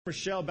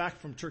Michelle back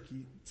from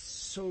Turkey.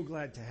 So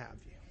glad to have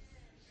you.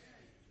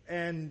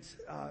 And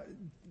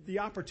the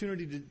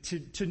opportunity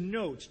to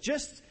note,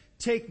 just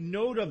take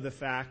note of the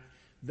fact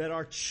that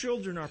our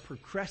children are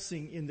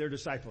progressing in their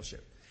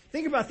discipleship.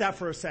 Think about that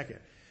for a second.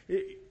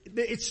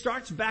 It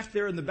starts back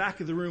there in the back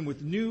of the room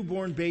with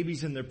newborn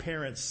babies and their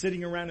parents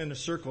sitting around in a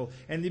circle,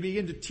 and they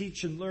begin to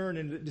teach and learn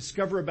and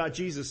discover about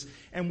Jesus.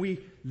 And we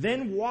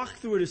then walk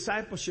through a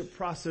discipleship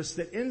process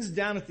that ends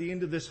down at the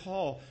end of this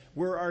hall,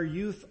 where our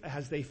youth,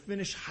 as they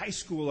finish high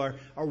school, are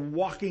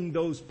walking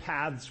those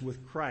paths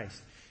with Christ.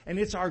 And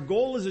it's our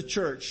goal as a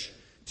church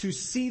to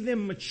see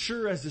them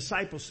mature as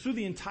disciples through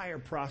the entire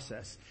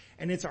process.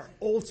 And it's our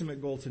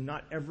ultimate goal to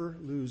not ever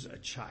lose a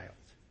child.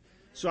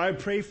 So I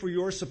pray for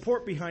your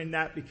support behind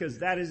that, because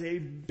that is a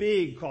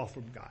big call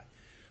from God.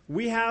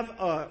 We have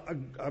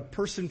a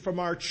person from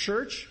our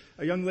church,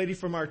 a young lady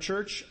from our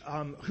church,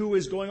 who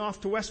is going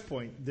off to West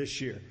Point this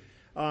year.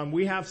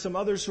 We have some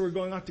others who are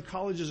going off to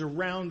colleges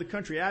around the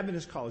country,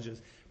 Adventist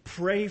colleges.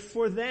 Pray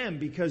for them,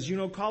 because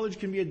college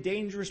can be a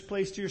dangerous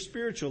place to your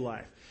spiritual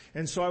life.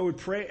 And so I would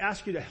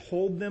ask you to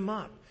hold them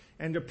up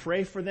and to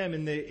pray for them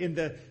in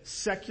the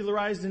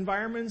secularized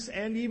environments,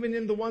 and even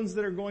in the ones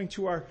that are going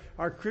to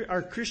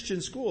our Christian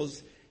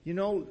schools.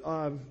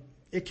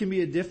 It can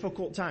be a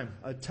difficult time,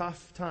 a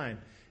tough time,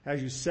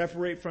 as you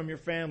separate from your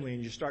family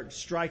and you start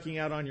striking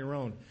out on your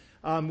own.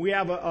 We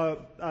have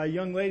a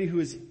young lady who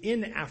is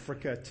in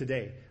Africa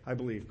today, I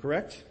believe,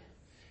 correct?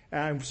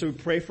 And so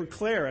pray for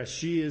Claire as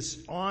she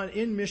is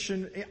on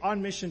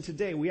mission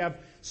today. We have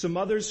some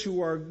others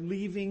who are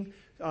leaving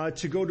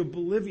to go to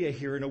Bolivia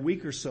here in a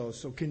week or so.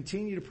 So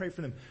continue to pray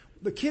for them.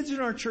 The kids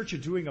in our church are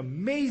doing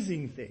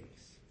amazing things.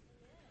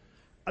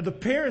 The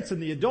parents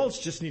and the adults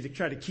just need to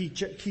try to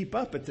keep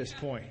up at this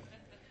point.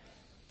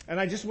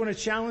 And I just want to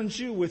challenge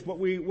you with what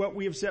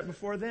we have set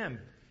before them.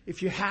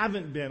 If you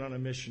haven't been on a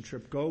mission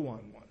trip, go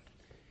on one.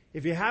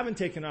 If you haven't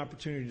taken an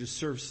opportunity to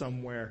serve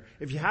somewhere,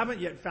 if you haven't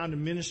yet found a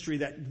ministry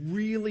that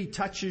really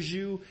touches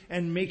you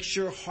and makes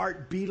your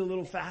heart beat a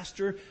little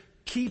faster,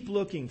 keep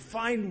looking.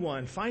 Find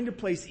one. Find a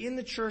place in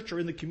the church or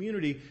in the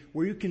community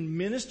where you can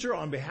minister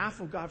on behalf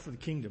of God for the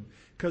kingdom.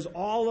 Because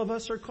all of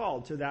us are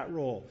called to that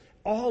role.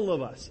 All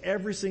of us,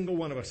 every single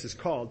one of us is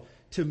called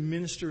to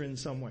minister in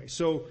some way.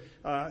 So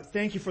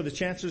thank you for the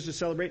chances to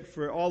celebrate,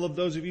 for all of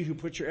those of you who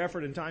put your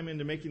effort and time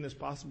into making this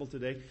possible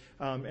today.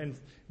 And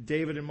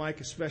David and Mike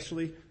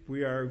especially,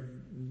 we are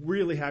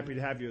really happy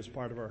to have you as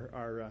part of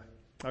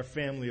our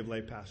family of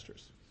lay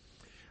pastors.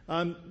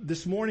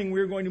 This morning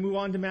we're going to move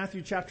on to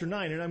Matthew chapter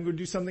 9, and I'm going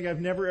to do something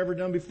I've never ever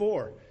done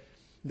before.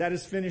 That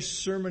is finish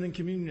sermon and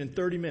communion in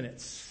 30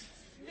 minutes.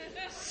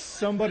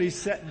 Somebody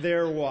set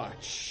their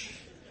watch,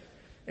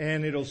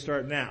 and it'll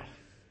start now.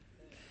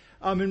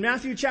 In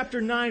Matthew chapter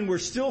 9, we're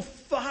still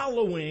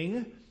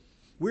in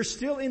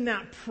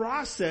that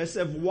process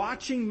of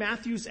watching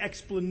Matthew's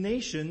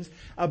explanations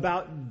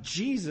about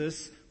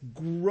Jesus'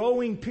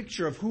 growing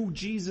picture of who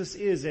Jesus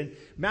is. And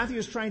Matthew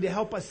is trying to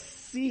help us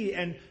see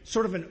and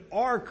sort of an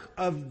arc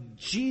of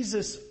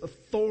Jesus'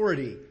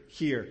 authority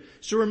here.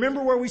 So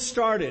remember where we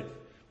started.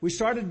 We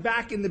started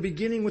back in the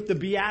beginning with the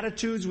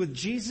Beatitudes, with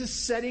Jesus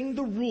setting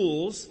the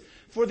rules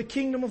for the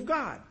kingdom of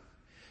God.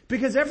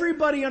 Because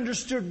everybody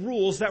understood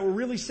rules that were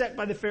really set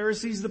by the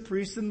Pharisees, the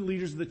priests, and the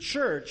leaders of the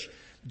church.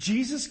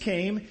 Jesus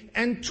came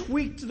and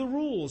tweaked the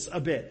rules a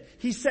bit.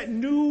 He set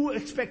new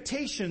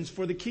expectations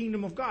for the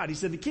kingdom of God. He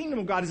said the kingdom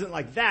of God isn't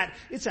like that.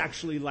 It's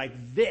actually like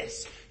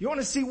this. You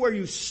want to see where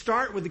you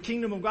start with the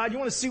kingdom of God? You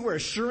want to see where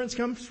assurance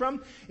comes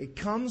from? It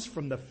comes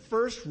from the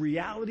first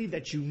reality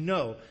that you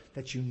know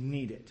that you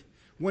need it.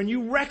 When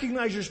you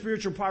recognize your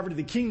spiritual poverty,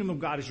 the kingdom of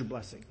God is your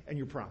blessing and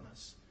your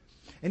promise.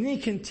 And then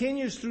he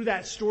continues through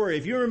that story.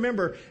 If you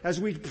remember,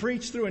 as we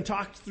preached through and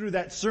talked through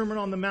that Sermon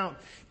on the Mount,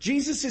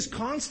 Jesus is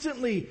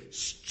constantly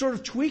sort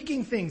of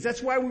tweaking things.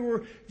 That's why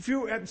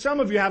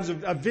some of you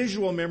have a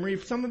visual memory.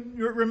 Some of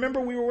you remember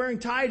we were wearing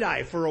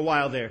tie-dye for a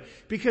while there,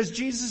 because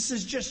Jesus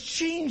is just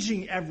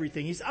changing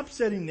everything. He's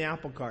upsetting the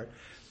apple cart.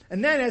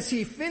 And then as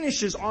he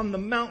finishes on the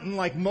mountain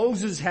like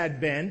Moses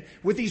had been,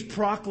 with these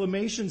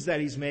proclamations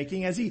that he's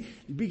making, as he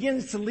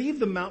begins to leave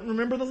the mountain,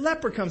 remember the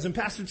leper comes, and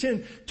Pastor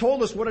Tim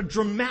told us what a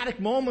dramatic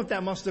moment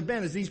that must have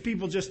been, as these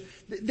people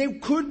they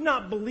could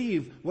not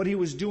believe what he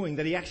was doing,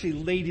 that he actually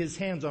laid his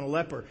hands on a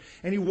leper.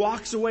 And he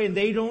walks away and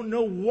they don't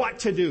know what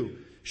to do.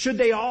 Should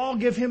they all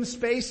give him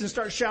space and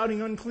start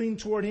shouting unclean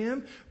toward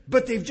him?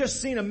 But they've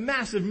just seen a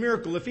massive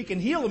miracle. If he can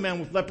heal a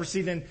man with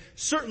leprosy, then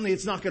certainly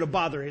it's not going to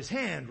bother his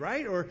hand,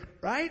 right? Or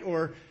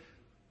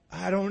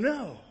I don't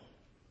know.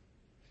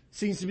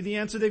 Seems to be the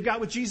answer they've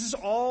got with Jesus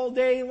all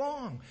day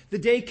long. The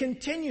day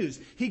continues.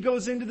 He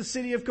goes into the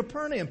city of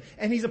Capernaum,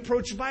 and he's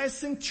approached by a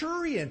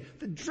centurion,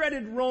 the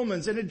dreaded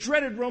Romans, and a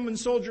dreaded Roman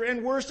soldier,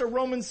 and worse, a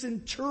Roman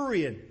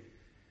centurion.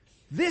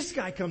 This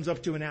guy comes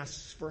up to and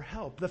asks for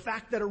help. The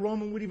fact that a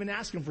Roman would even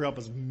ask him for help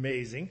is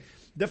amazing.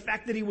 The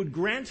fact that he would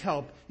grant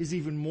help is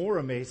even more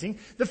amazing.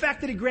 The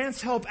fact that he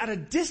grants help at a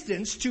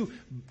distance to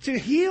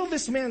heal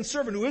this man's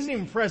servant who isn't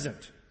even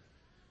present.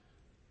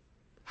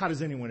 How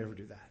does anyone ever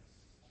do that?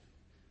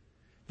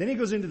 Then he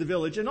goes into the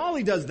village, and all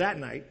he does that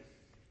night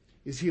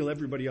is heal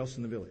everybody else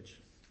in the village.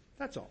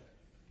 That's all.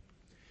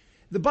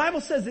 The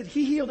Bible says that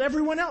he healed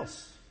everyone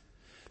else.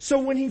 So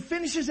when he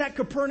finishes at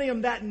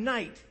Capernaum that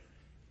night,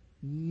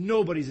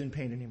 nobody's in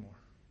pain anymore.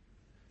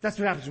 That's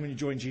what happens when you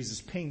join Jesus.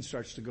 Pain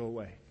starts to go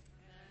away.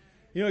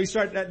 You know, you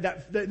start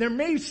there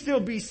may still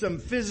be some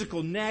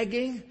physical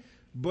nagging,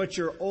 but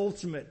your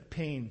ultimate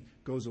pain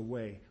goes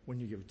away when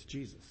you give it to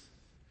Jesus.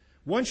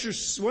 Once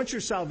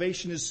your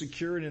salvation is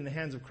secure and in the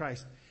hands of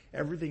Christ,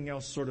 everything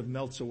else sort of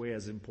melts away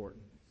as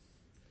important.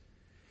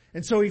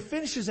 And so he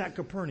finishes at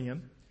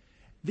Capernaum.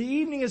 The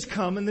evening has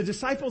come, and the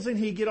disciples and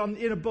he get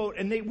in a boat,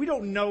 and we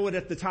don't know it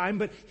at the time,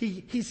 but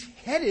he's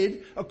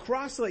headed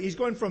across the lake. He's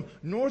going from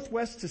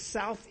northwest to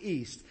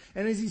southeast.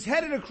 And as he's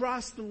headed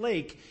across the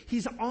lake,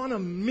 he's on a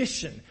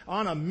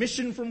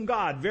mission from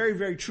God, very,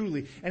 very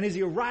truly. And as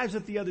he arrives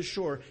at the other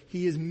shore,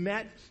 he is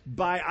met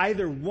by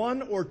either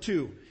one or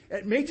two.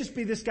 It may just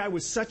be this guy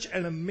was such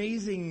an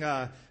amazing,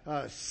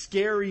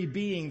 scary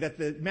being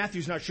that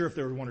Matthew's not sure if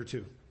there were one or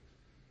two.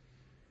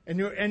 And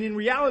in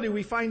reality,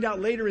 we find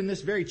out later in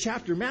this very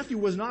chapter, Matthew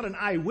was not an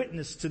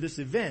eyewitness to this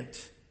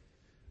event.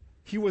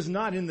 He was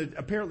not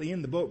apparently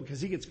in the boat because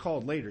he gets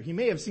called later. He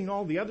may have seen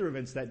all the other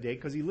events that day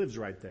because he lives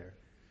right there.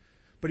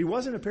 But he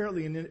wasn't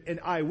apparently an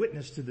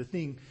eyewitness to the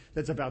thing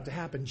that's about to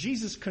happen.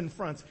 Jesus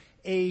confronts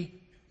a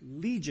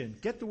legion,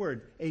 get the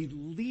word, a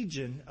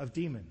legion of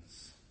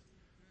demons.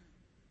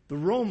 The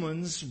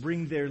Romans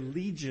bring their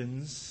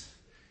legions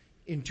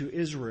into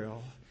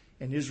Israel,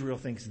 and Israel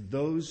thinks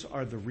those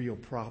are the real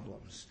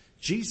problems.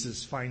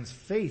 Jesus finds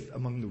faith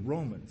among the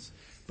Romans,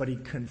 but he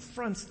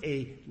confronts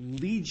a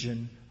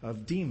legion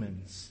of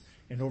demons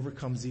and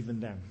overcomes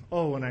even them.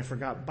 Oh, and I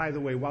forgot, by the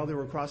way, while they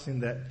were crossing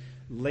that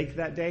lake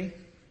that day,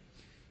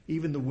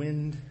 even the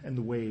wind and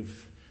the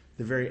wave,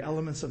 the very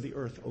elements of the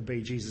earth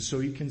obey Jesus. So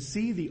you can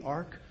see the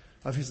arc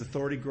of his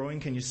authority growing.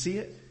 Can you see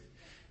it?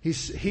 He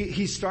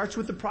starts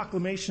with the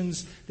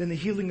proclamations, then the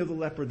healing of the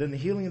leper, then the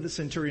healing of the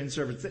centurion's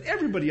servants, then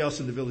everybody else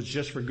in the village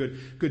just for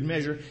good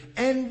measure,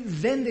 and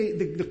then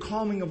the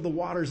calming of the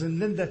waters, and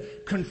then the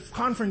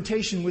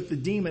confrontation with the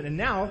demon. And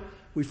now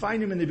we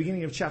find him in the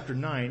beginning of chapter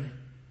 9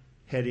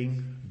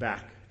 heading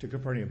back to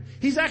Capernaum.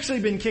 He's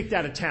actually been kicked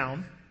out of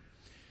town.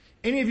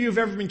 Any of you have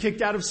ever been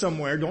kicked out of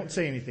somewhere, don't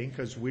say anything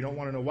because we don't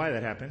want to know why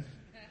that happened.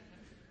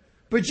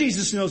 But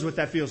Jesus knows what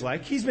that feels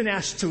like. He's been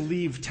asked to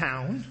leave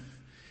town.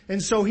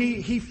 And so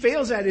he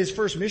fails at his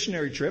first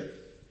missionary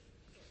trip.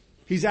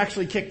 He's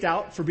actually kicked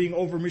out for being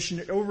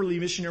overly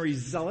missionary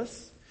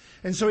zealous.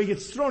 And so he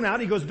gets thrown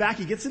out, he goes back,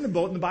 he gets in the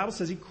boat, and the Bible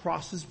says he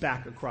crosses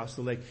back across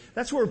the lake.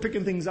 That's where we're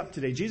picking things up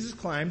today. Jesus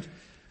climbed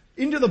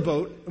into the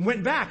boat and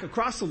went back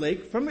across the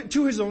lake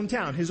to his own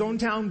town. His own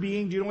town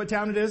being, do you know what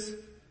town it is?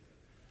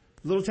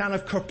 The little town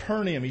of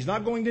Capernaum. He's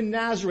not going to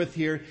Nazareth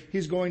here,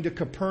 he's going to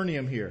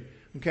Capernaum here.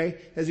 Okay?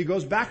 As he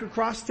goes back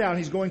across town,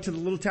 he's going to the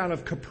little town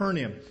of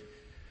Capernaum.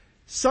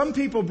 Some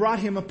people brought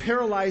him a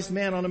paralyzed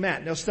man on a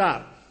mat. Now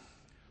stop.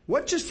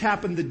 What just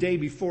happened the day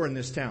before in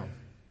this town?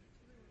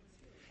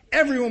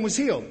 Everyone was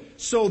healed.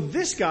 So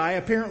this guy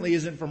apparently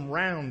isn't from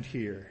round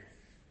here.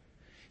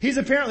 He's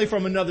apparently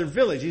from another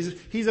village.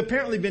 He's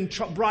apparently been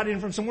brought in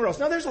from somewhere else.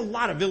 Now there's a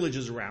lot of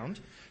villages around,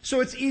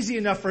 so it's easy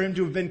enough for him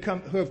to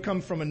have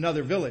come from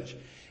another village.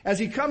 As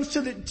he comes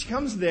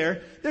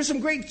there, there's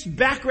some great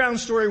background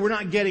story we're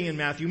not getting in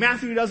Matthew.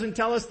 Matthew doesn't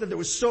tell us that it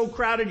was so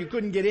crowded you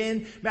couldn't get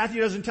in. Matthew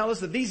doesn't tell us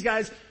that these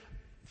guys,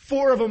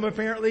 4 of them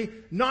apparently,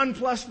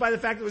 nonplussed by the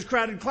fact that it was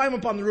crowded, climb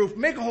up on the roof,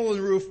 make a hole in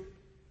the roof,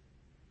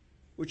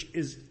 which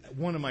is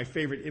one of my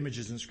favorite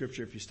images in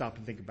Scripture if you stop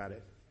and think about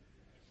it.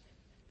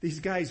 These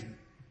guys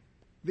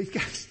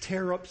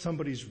tear up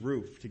somebody's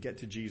roof to get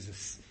to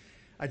Jesus.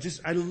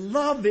 I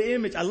love the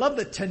image. I love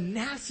the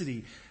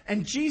tenacity.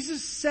 And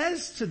Jesus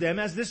says to them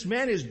as this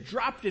man is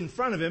dropped in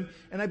front of him,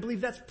 and I believe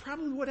that's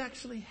probably what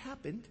actually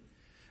happened.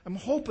 I'm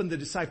hoping the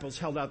disciples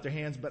held out their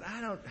hands, but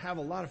I don't have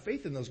a lot of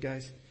faith in those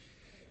guys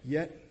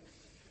yet.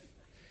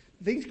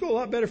 Things go a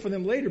lot better for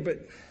them later,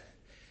 but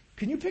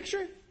can you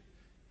picture?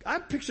 I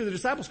picture the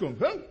disciples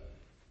going, oh.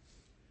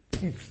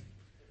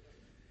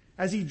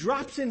 As he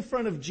drops in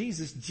front of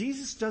Jesus,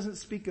 Jesus doesn't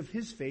speak of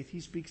his faith, he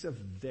speaks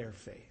of their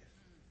faith.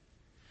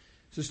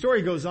 So the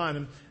story goes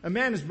on. A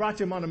man is brought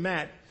to him on a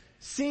mat,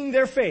 seeing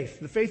their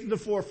faith, the faith of the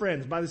 4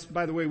 friends.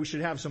 By the way, we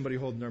should have somebody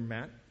holding their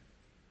mat.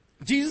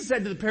 Jesus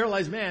said to the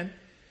paralyzed man,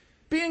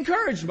 "Be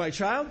encouraged, my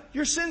child.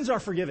 Your sins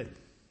are forgiven."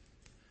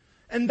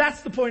 And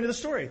that's the point of the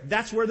story.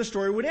 That's where the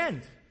story would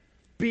end.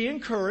 Be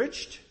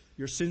encouraged.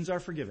 Your sins are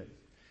forgiven.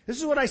 This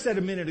is what I said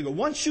a minute ago.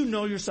 Once you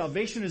know your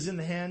salvation is in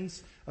the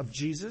hands of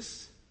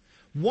Jesus,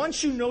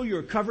 once you know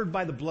you're covered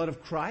by the blood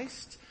of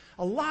Christ,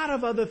 a lot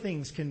of other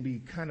things can be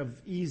kind of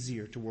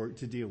easier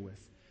to deal with.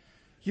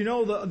 You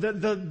know,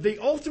 the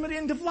ultimate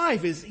end of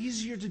life is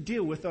easier to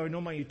deal with. I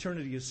know my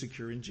eternity is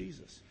secure in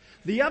Jesus.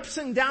 The ups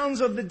and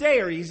downs of the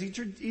day are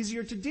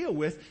easier to deal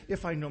with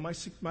if I know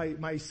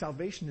my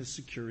salvation is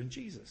secure in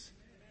Jesus.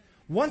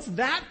 Once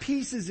that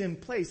piece is in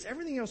place,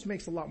 everything else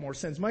makes a lot more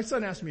sense. My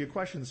son asked me a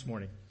question this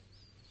morning.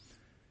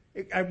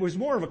 It was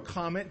more of a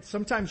comment.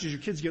 Sometimes as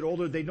your kids get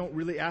older, they don't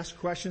really ask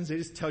questions. They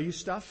just tell you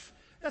stuff.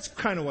 That's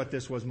kind of what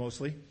this was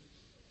mostly.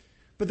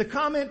 But the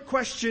comment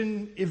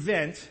question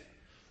event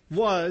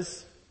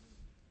was,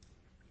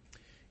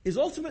 is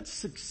ultimate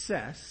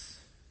success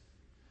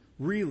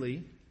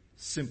really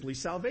simply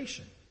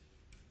salvation?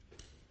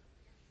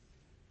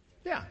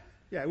 Yeah,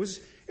 it was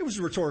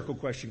a rhetorical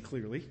question,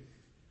 clearly.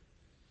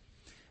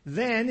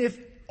 Then, if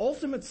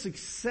ultimate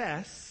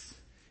success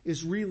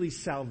is really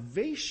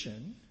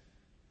salvation,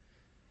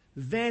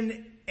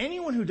 then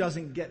anyone who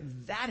doesn't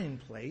get that in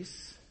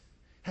place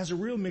has a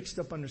real mixed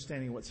up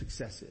understanding of what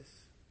success is.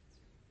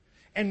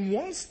 And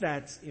once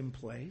that's in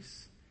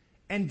place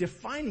and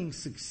defining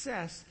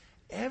success,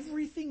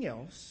 everything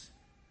else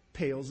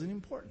pales in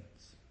importance.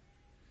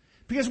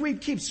 Because we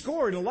keep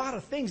scoring a lot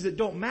of things that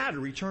don't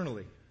matter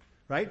eternally,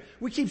 right?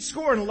 We keep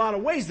scoring a lot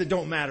of ways that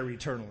don't matter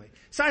eternally.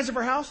 Size of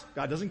our house,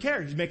 God doesn't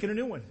care. He's making a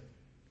new one.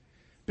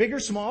 Bigger,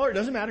 smaller, it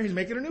doesn't matter. He's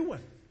making a new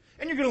one.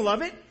 And you're going to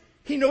love it.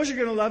 He knows you're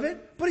going to love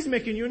it, but he's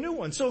making you a new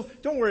one. So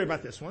don't worry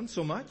about this one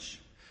so much.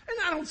 And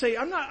I don't say,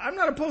 I'm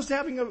not opposed to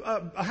having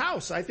a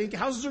house. I think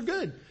houses are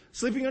good.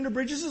 Sleeping under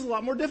bridges is a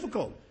lot more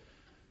difficult.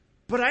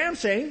 But I am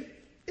saying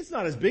it's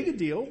not as big a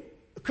deal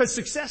because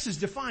success is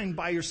defined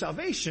by your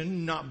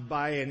salvation, not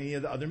by any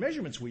of the other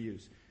measurements we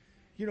use.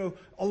 You know,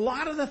 a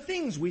lot of the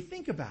things we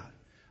think about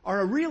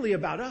are really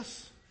about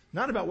us,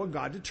 not about what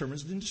God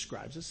determines and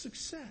describes as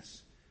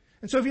success.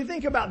 And so if you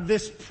think about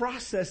this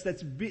process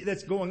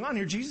that's going on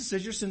here, Jesus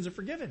says your sins are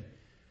forgiven.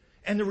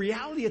 And the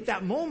reality at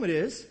that moment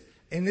is,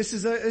 and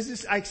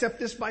I accept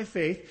this by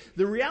faith,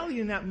 the reality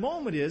in that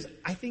moment is,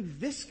 I think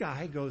this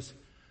guy goes,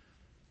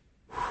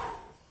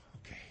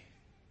 okay,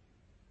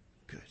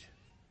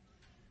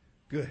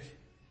 good.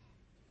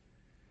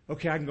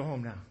 Okay, I can go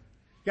home now.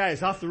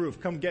 Guys, off the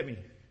roof, come get me.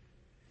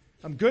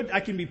 I'm good.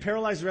 I can be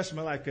paralyzed the rest of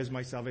my life because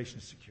my salvation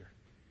is secure.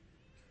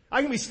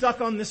 I can be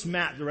stuck on this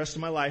mat the rest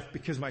of my life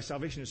because my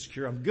salvation is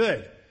secure. I'm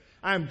good.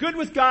 I'm good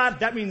with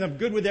God. That means I'm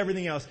good with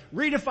everything else.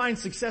 Redefine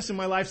success in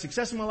my life.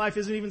 Success in my life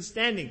isn't even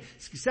standing.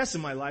 Success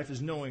in my life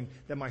is knowing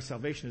that my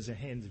salvation is in the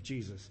hands of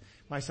Jesus.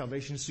 My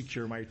salvation is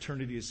secure. My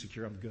eternity is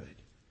secure. I'm good.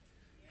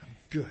 I'm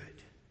good.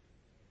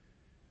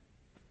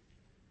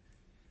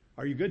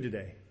 Are you good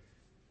today?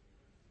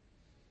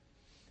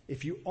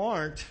 If you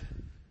aren't,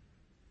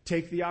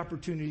 take the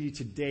opportunity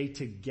today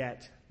to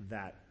get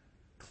that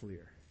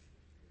clear.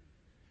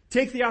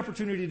 Take the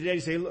opportunity today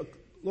to say, look,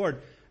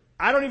 Lord,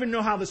 I don't even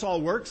know how this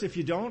all works if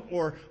you don't,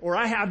 or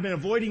I have been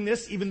avoiding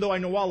this even though I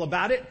know all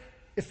about it,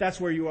 if that's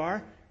where you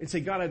are, and say,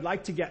 God, I'd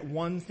like to get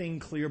one thing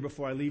clear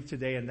before I leave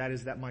today, and that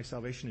is that my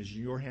salvation is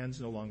in your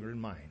hands, no longer in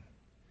mine.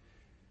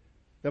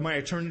 That my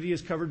eternity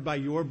is covered by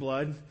your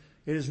blood.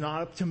 It is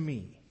not up to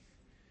me.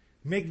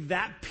 Make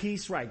that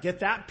piece right.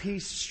 Get that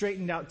piece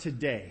straightened out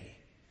today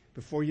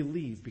before you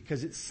leave,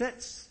 because it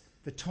sets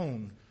the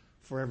tone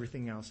for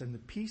everything else, and the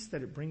peace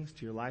that it brings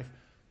to your life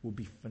will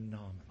be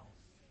phenomenal.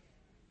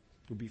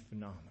 Will be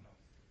phenomenal.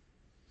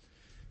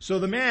 So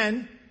the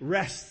man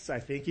rests, I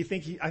think. I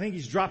think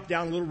he's dropped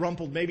down a little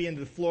rumpled, maybe into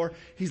the floor.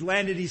 He's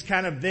landed, he's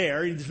kind of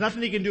there. There's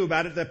nothing he can do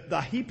about it.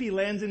 The heap he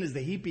lands in is the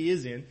heap he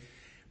is in.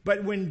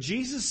 But when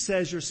Jesus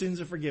says your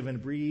sins are forgiven,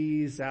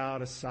 breathes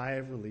out a sigh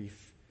of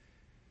relief.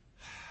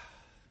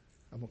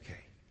 I'm okay.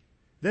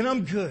 Then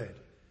I'm good.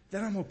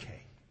 Then I'm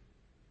okay.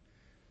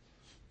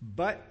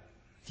 But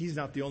he's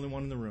not the only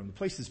one in the room. The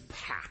place is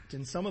packed,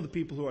 and some of the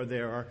people who are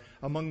there are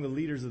among the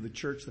leaders of the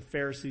church, the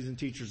Pharisees and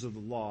teachers of the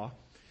law.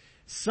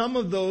 Some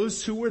of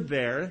those who were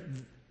there,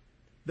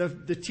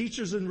 the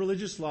teachers in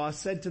religious law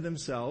said to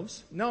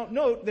themselves,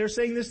 no, they're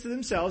saying this to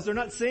themselves. They're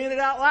not saying it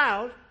out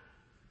loud.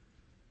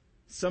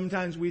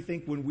 Sometimes we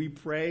think when we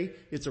pray,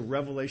 it's a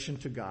revelation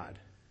to God.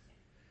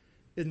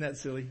 Isn't that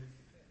silly?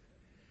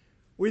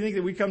 We think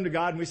that we come to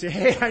God and we say,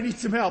 hey, I need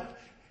some help.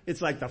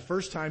 It's like the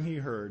first time he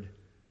heard.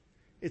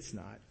 It's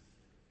not.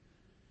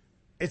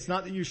 It's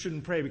not that you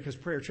shouldn't pray, because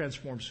prayer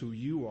transforms who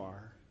you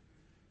are.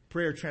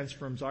 Prayer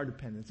transforms our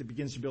dependence. It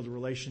begins to build a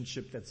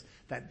relationship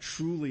that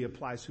truly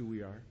applies who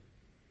we are.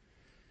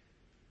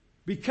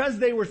 Because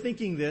they were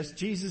thinking this,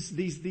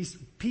 these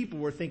people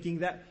were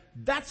thinking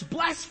that's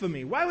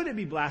blasphemy. Why would it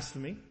be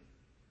blasphemy?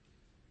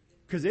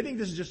 Because they think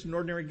this is just an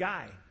ordinary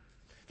guy.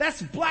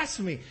 That's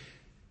blasphemy.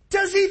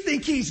 Does he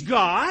think he's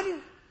God?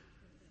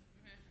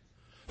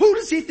 Who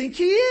does he think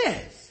he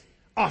is?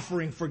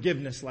 Offering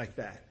forgiveness like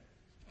that.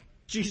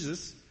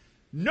 Jesus,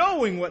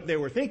 knowing what they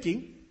were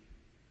thinking,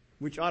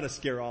 which ought to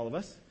scare all of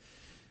us.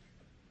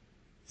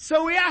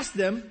 So we asked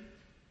them,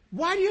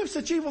 why do you have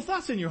such evil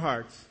thoughts in your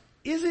hearts?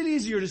 Is it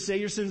easier to say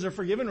your sins are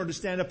forgiven or to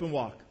stand up and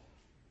walk?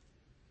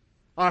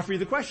 I'll offer you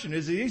the question.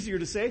 Is it easier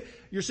to say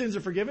your sins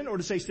are forgiven or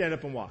to say stand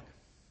up and walk?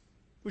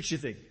 Which do you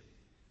think?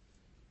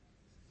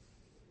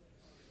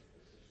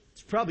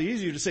 It's probably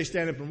easier to say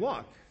stand up and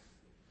walk.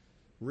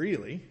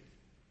 Really?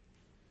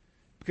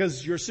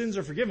 Because your sins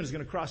are forgiven is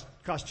going to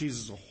cost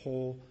Jesus a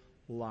whole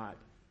lot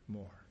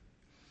more.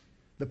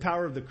 The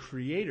power of the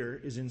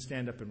Creator is in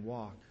stand up and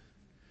walk.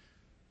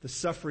 The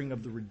suffering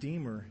of the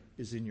Redeemer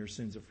is in your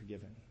sins are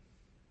forgiven.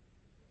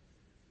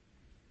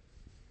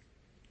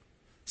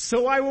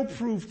 So I will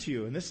prove to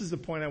you, and this is the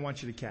point I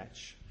want you to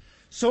catch.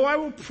 So I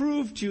will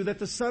prove to you that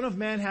the Son of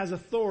Man has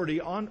authority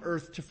on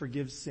earth to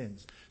forgive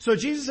sins. So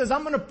Jesus says,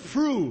 I'm going to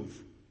prove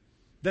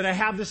that I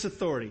have this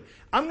authority.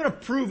 I'm going to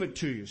prove it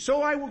to you.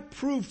 So I will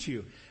prove to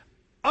you.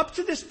 Up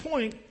to this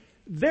point,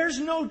 there's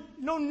no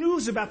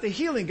news about the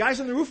healing.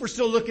 Guys on the roof are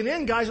still looking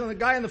in. Guy on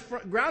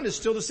the ground is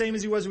still the same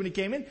as he was when he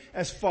came in,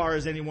 as far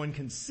as anyone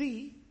can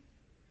see.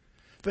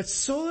 But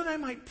so that I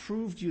might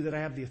prove to you that I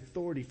have the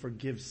authority to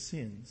forgive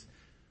sins,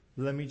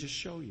 let me just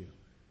show you.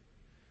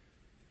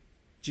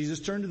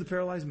 Jesus turned to the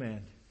paralyzed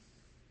man.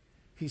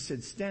 He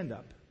said, stand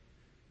up,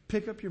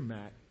 pick up your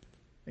mat,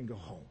 and go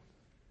home.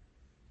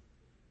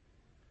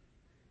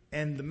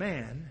 And the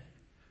man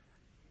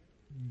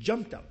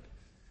jumped up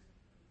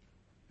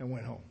and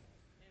went home.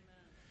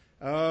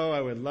 Amen. Oh, I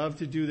would love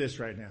to do this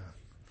right now.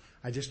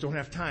 I just don't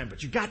have time.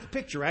 But you got the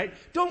picture, right?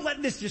 Don't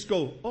let this just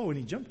go, oh, and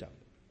he jumped up.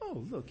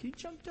 Oh, look, he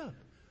jumped up.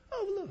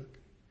 Oh, look.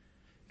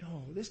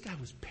 No, this guy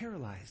was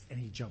paralyzed and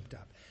he jumped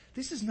up.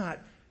 This is not,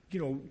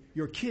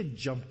 your kid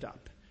jumped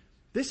up.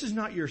 This is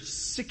not your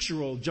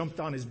 6-year-old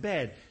jumped on his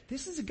bed.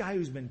 This is a guy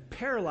who's been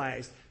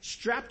paralyzed,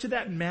 strapped to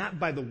that mat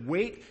by the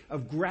weight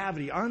of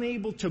gravity,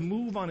 unable to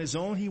move on his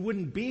own. He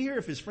wouldn't be here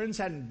if his friends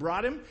hadn't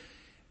brought him.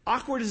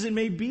 Awkward as it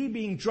may be,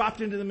 being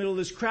dropped into the middle of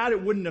this crowd,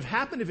 it wouldn't have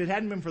happened if it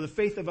hadn't been for the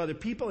faith of other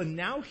people. And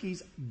now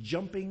he's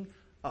jumping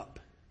up.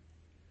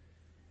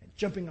 And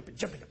jumping up and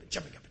jumping up and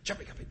jumping up and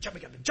jumping up and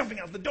jumping up and jumping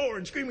out the door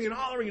and screaming and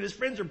hollering, and his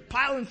friends are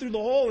piling through the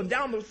hole and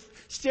down the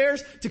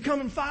stairs to come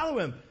and follow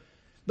him.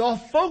 The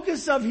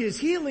focus of his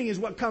healing is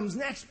what comes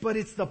next, but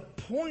it's the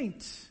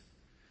point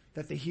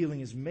that the healing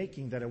is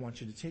making that I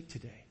want you to take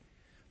today.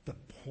 The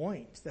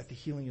point that the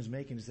healing is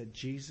making is that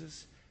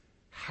Jesus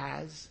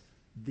has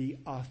the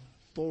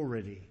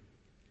authority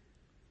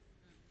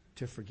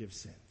to forgive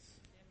sins.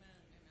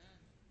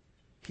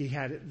 Amen. He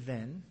had it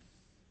then,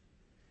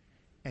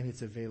 and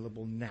it's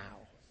available now.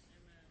 Amen.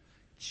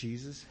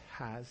 Jesus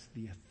has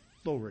the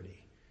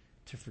authority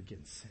to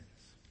forgive sins.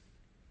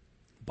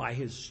 By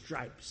his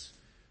stripes,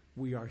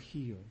 we are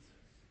healed.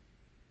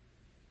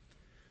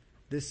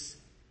 This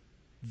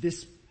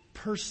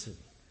person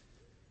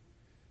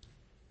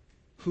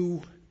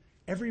who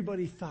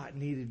everybody thought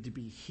needed to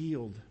be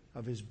healed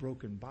of his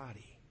broken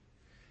body.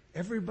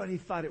 Everybody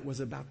thought it was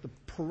about the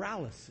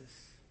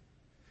paralysis.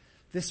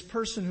 This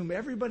person whom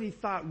everybody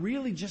thought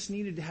really just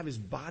needed to have his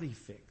body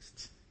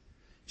fixed.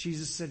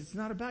 Jesus said, it's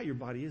not about your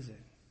body, is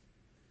it?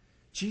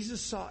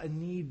 Jesus saw a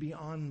need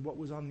beyond what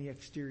was on the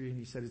exterior, and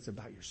he said, it's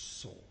about your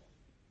soul.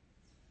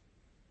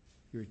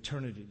 Your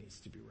eternity needs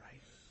to be right.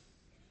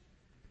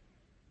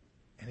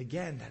 And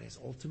again, that is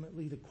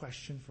ultimately the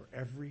question for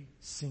every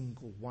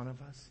single one of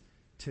us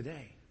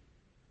today.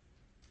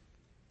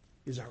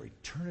 Is our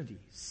eternity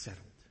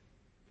settled?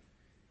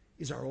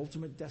 Is our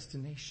ultimate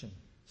destination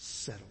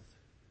settled?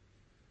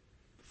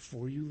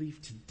 Before you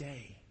leave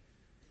today,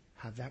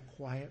 have that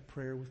quiet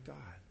prayer with God.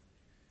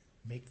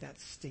 Make that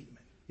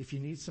statement. If you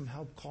need some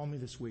help, call me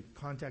this week.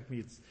 Contact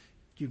me.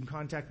 You can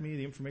contact me.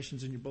 The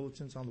information's in your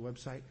bulletins on the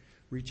website.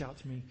 Reach out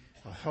to me.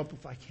 I'll help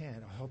if I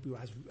can. I'll help you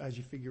as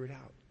you figure it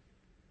out.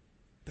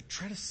 But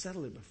try to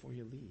settle it before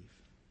you leave.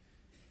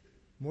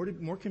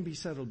 More can be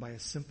settled by a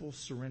simple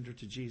surrender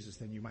to Jesus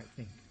than you might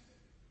think.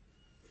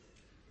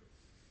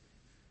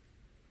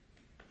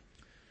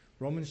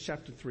 Romans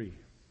chapter 3,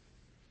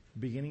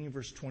 beginning in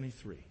verse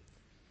 23.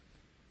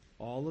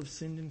 All have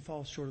sinned and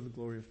fall short of the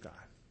glory of God.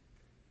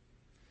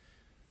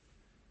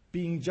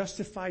 Being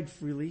justified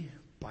freely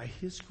by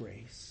his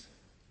grace,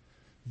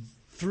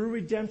 through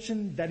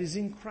redemption that is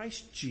in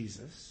Christ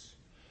Jesus,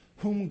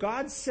 whom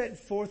God set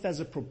forth as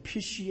a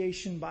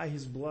propitiation by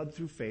his blood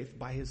through faith,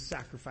 by his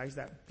sacrifice,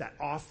 that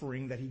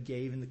offering that he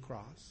gave in the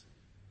cross.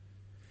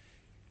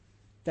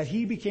 That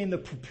he became the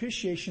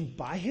propitiation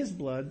by his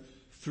blood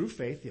through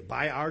faith.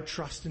 By our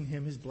trust in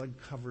him, his blood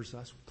covers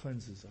us,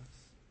 cleanses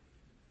us.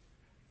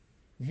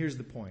 And here's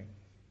the point.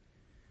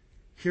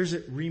 Here's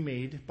it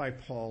remade by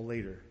Paul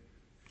later.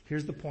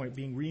 Here's the point,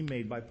 being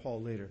remade by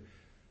Paul later.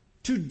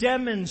 To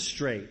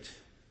demonstrate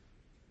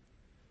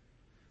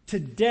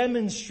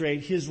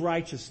his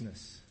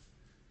righteousness.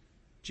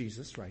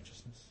 Jesus'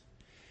 righteousness.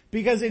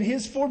 Because in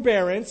his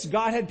forbearance,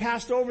 God had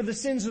passed over the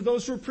sins of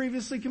those who were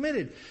previously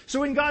committed.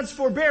 So in God's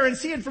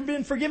forbearance, he had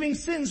been forgiving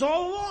sins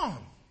all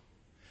along.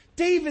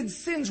 David's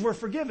sins were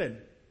forgiven.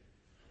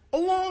 A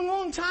long,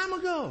 long time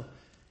ago.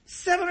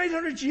 700 or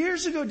 800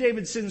 years ago,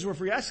 David's sins were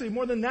forgiven. Actually,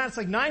 more than that, it's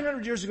like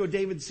 900 years ago,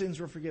 David's sins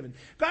were forgiven.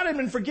 God had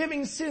been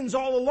forgiving sins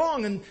all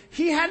along, and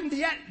he hadn't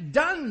yet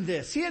done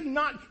this. He had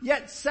not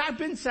yet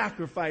been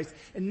sacrificed.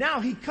 And now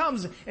he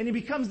comes, and he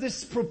becomes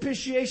this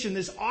propitiation,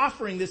 this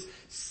offering, this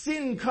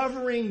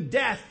sin-covering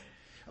death,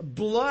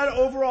 blood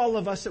over all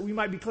of us that we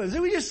might be cleansed.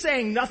 And we just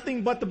saying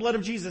nothing but the blood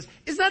of Jesus.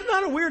 Is that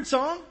not a weird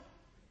song?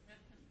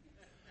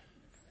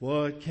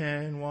 What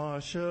can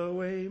wash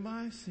away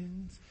my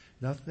sins?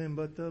 Nothing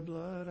but the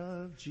blood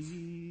of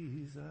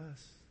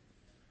Jesus.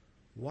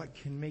 What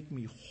can make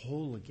me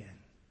whole again?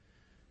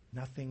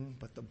 Nothing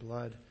but the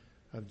blood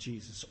of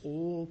Jesus.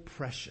 Oh,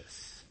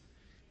 precious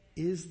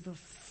is the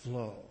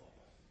flow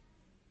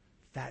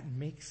that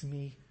makes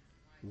me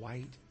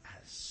white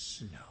as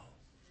snow.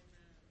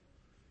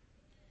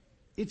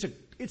 It's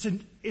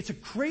a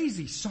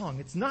crazy song.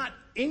 It's not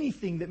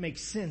anything that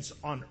makes sense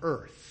on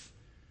earth.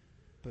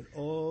 But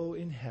oh,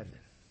 in heaven,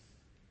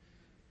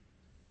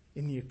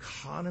 in the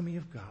economy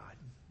of God,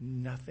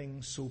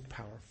 nothing so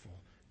powerful,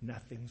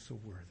 nothing so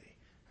worthy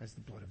as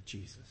the blood of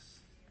Jesus.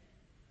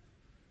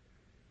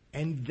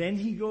 And then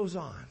he goes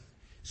on.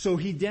 So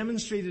he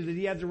demonstrated that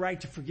he had the right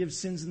to forgive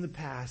sins in the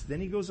past.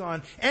 Then he goes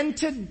on, and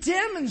to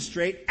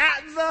demonstrate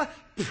at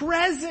the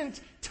present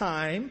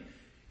time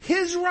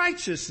his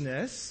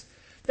righteousness,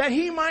 that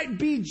he might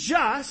be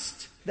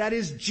just, that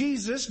is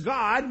Jesus,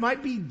 God,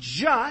 might be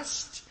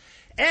just,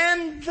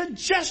 and the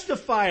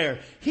justifier.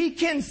 He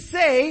can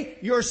say,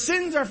 your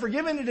sins are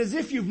forgiven. It is as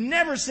if you've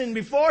never sinned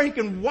before. He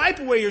can wipe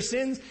away your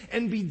sins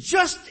and be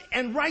just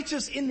and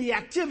righteous in the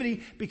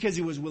activity because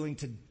he was willing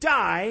to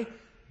die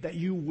that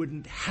you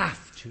wouldn't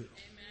have to. Amen.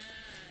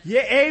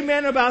 Yeah,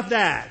 amen about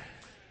that.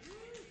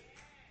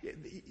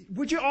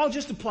 Would you all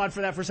just applaud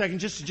for that for a second,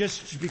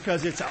 just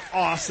because it's an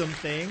awesome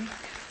thing?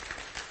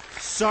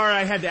 Sorry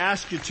I had to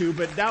ask you to,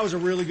 but that was a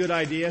really good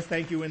idea.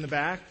 Thank you in the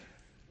back.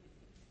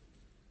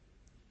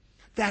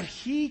 That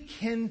he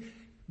can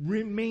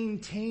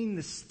maintain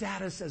the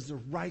status as the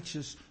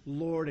righteous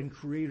Lord and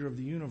Creator of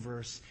the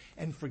universe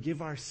and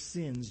forgive our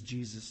sins,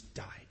 Jesus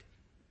died.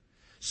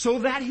 So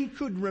that he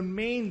could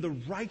remain the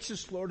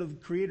righteous Lord of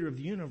the Creator of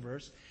the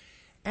universe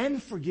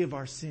and forgive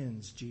our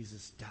sins,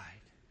 Jesus died.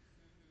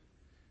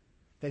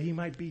 That he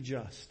might be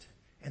just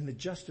and the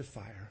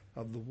justifier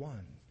of the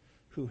one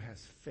who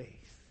has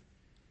faith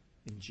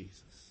in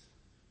Jesus.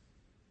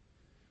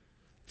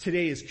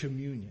 Today is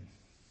communion.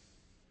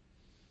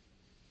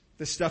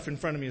 The stuff in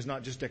front of me is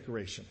not just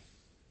decoration.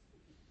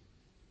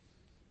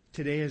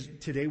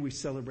 Today we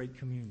celebrate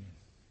communion.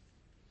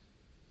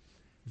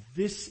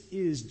 This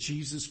is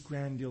Jesus'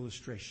 grand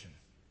illustration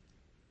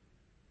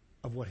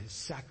of what his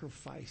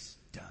sacrifice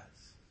does.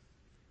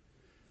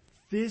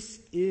 This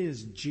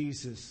is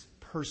Jesus'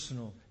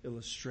 personal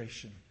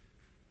illustration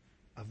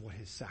of what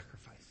his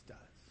sacrifice does.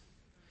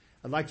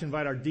 I'd like to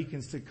invite our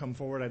deacons to come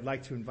forward. I'd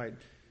like to invite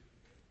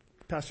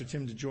Pastor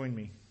Tim to join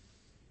me.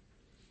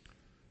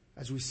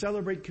 As we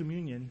celebrate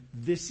communion,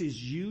 this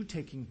is you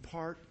taking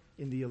part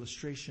in the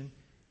illustration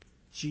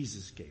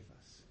Jesus gave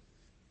us.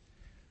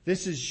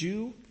 This is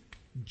you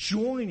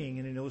joining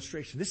in an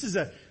illustration. This is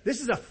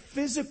a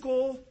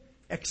physical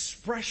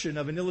expression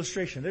of an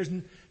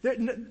illustration.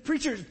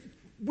 Preachers,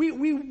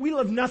 we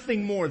love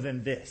nothing more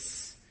than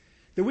this.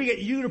 That we get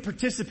you to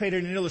participate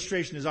in an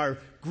illustration is our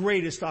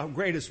greatest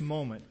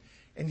moment.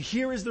 And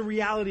here is the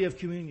reality of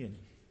communion.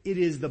 It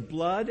is the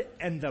blood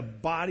and the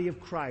body of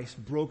Christ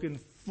broken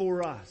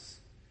for us.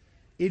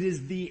 It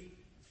is the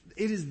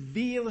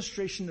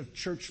illustration of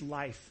church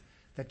life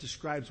that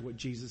describes what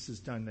Jesus has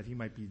done, that he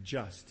might be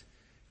just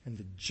and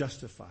the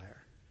justifier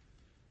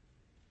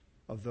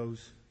of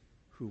those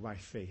who by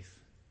faith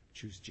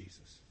choose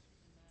Jesus.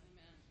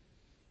 Amen.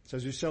 So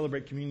as we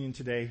celebrate communion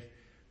today,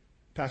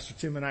 Pastor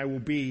Tim and I will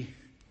be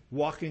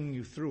walking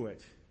you through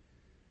it.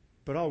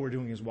 But all we're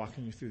doing is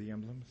walking you through the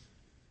emblems.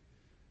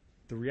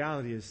 The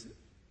reality is,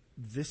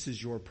 this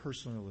is your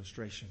personal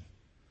illustration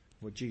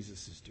of what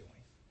Jesus is doing.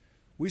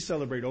 We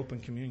celebrate open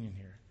communion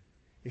here.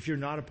 If you're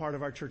not a part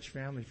of our church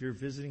family, if you're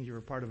visiting, you're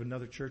a part of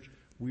another church,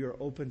 we are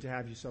open to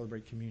have you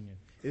celebrate communion.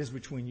 It is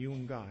between you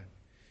and God.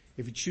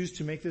 If you choose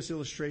to make this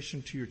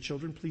illustration to your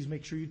children, please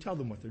make sure you tell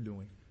them what they're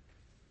doing.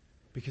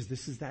 Because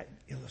this is that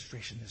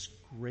illustration, this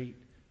great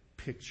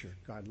picture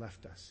God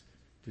left us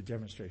to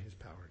demonstrate his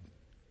power.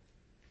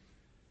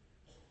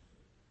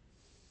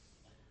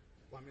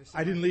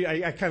 I didn't leave.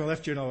 I kind of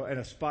left you in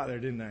a spot there,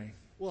 didn't I?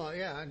 Well,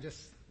 yeah, I'm just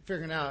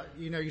figuring out,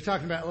 you're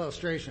talking about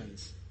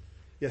illustrations.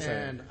 Yes,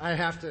 and I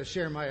have to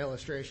share my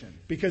illustration.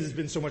 Because it's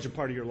been so much a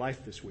part of your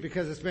life this week.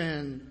 Because it's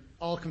been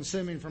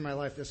all-consuming for my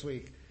life this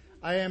week.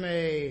 I am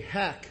a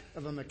hack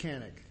of a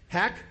mechanic.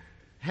 Hack?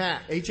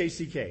 Hack.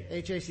 H-A-C-K.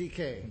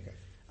 H-A-C-K. Okay.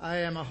 I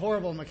am a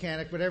horrible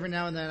mechanic, but every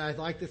now and then I'd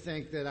like to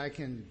think that I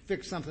can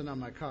fix something on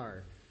my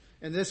car.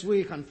 And this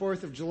week on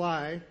 4th of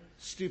July,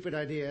 stupid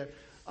idea,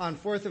 on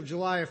 4th of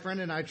July, a friend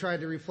and I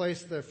tried to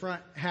replace the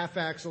front half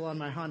axle on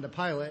my Honda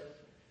Pilot.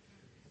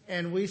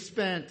 And we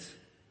spent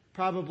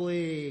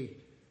probably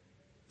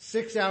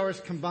 6 hours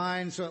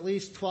combined, so at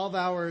least 12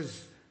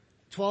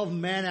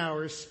 man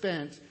hours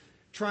spent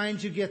trying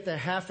to get the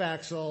half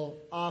axle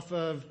off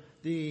of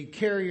the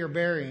carrier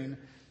bearing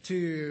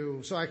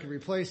so I could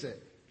replace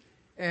it.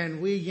 And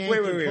we yanked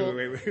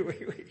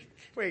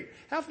Wait.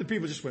 Half the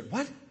people just went,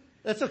 what?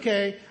 That's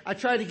okay. I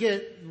tried to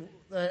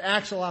get the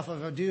axle off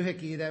of a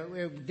doohickey that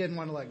it didn't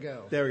want to let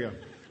go. There we go.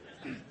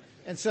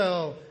 And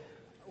so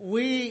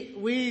we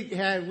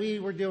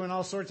were doing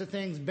all sorts of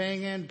things,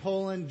 banging,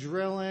 pulling,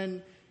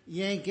 drilling,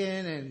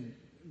 yanking, and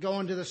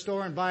going to the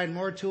store and buying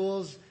more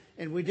tools,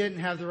 and we didn't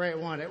have the right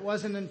one. It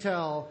wasn't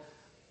until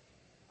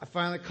I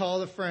finally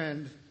called a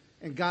friend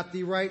and got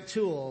the right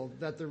tool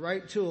that the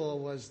right tool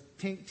was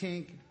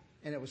tink,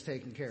 and it was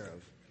taken care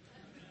of.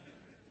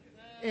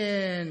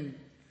 in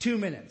 2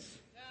 minutes.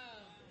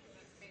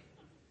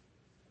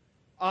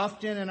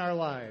 Often in our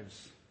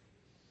lives,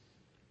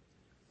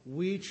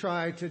 we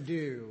try to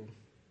do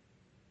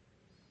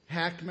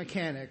hack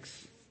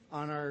mechanics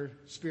on our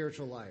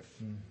spiritual life.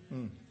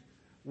 Mm-hmm.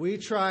 We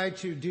try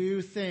to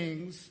do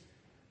things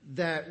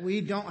that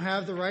we don't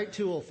have the right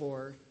tool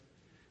for,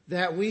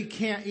 that we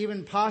can't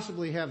even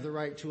possibly have the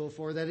right tool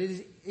for, that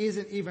it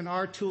isn't even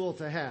our tool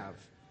to have.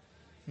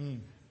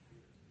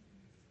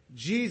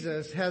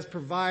 Jesus has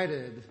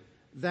provided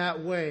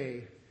that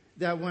way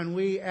that when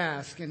we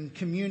ask, and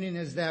communion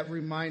is that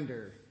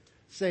reminder,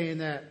 saying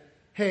that,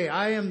 hey,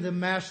 I am the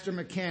master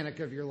mechanic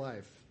of your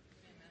life.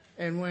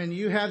 And when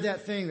you have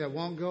that thing that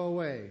won't go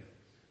away,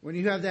 when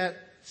you have that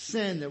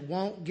sin that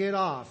won't get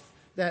off,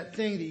 that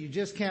thing that you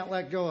just can't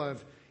let go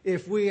of,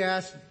 if we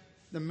ask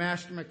the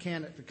master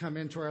mechanic to come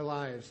into our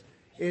lives,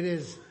 it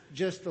is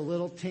just a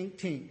little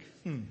tink.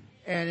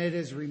 And it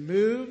is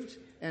removed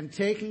and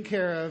taken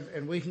care of,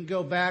 and we can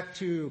go back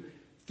to,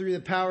 through the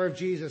power of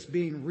Jesus,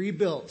 being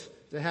rebuilt,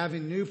 to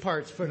having new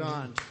parts put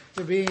on,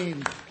 to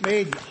being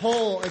made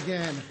whole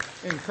again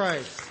in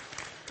Christ.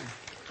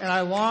 And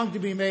I long to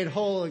be made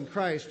whole in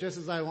Christ, just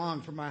as I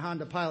long for my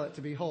Honda Pilot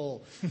to be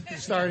whole,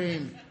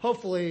 starting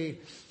hopefully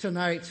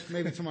tonight,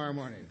 maybe tomorrow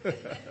morning.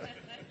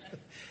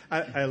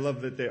 I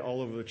love that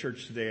all over the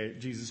church today,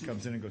 Jesus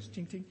comes in and goes,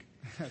 tink, tink.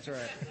 That's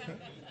right.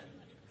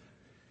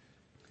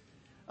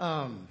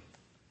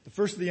 The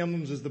first of the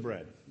emblems is the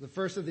bread. The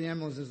first of the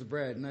emblems is the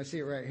bread, and I see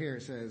it right here.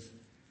 It says,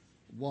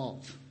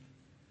 Walt.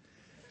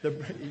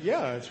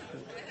 It's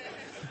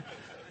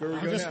where we're I'm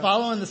going just now.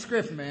 Following the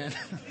script, man.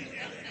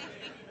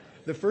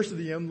 The first of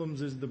the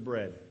emblems is the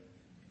bread.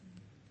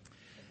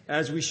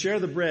 As we share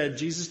the bread,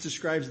 Jesus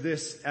describes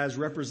this as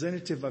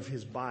representative of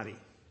his body,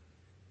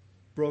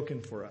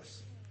 broken for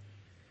us.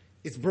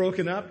 It's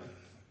broken up.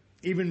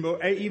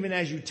 Even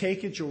as you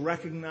take it, you'll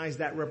recognize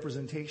that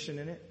representation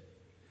in it.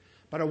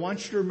 But I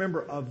want you to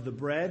remember, of the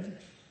bread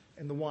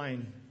and the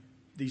wine,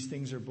 these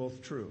things are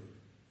both true.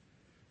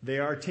 They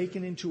are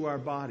taken into our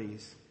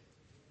bodies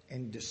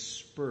and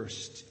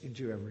dispersed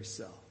into every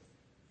cell.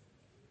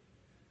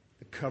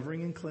 The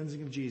covering and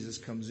cleansing of Jesus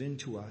comes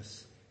into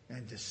us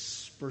and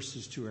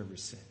disperses to every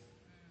sin.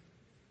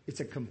 It's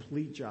a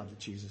complete job that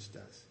Jesus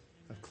does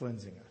of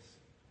cleansing us.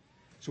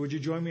 So would you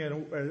join me in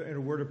a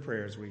word of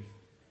prayer as we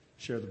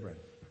share the bread?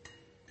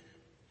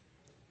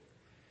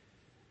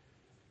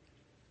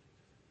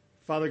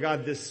 Father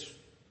God, this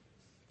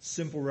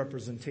simple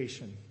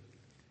representation,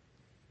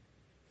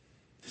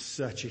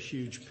 such a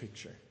huge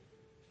picture.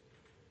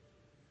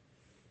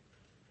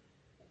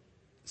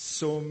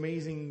 So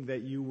amazing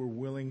that you were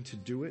willing to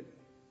do it.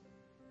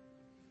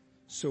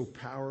 So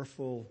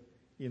powerful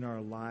in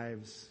our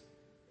lives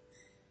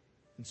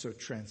and so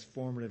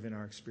transformative in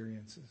our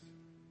experiences.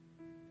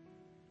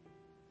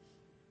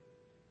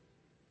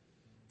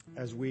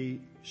 As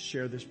we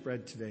share this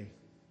bread today,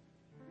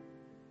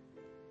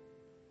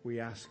 we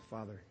ask,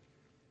 Father,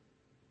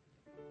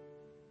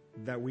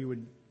 that we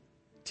would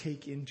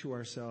take into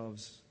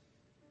ourselves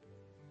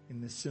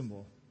in this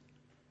symbol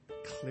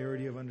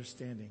clarity of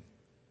understanding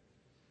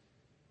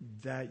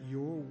that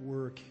your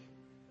work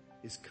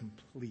is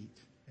complete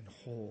and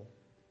whole,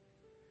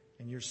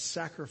 and your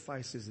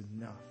sacrifice is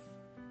enough,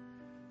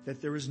 that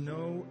there is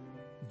no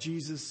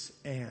Jesus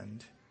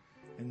and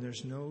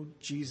there's no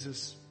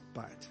Jesus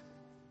but.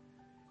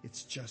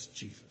 It's just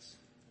Jesus.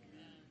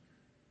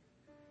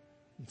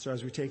 And so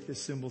as we take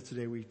this symbol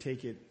today, we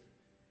take it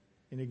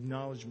in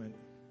acknowledgement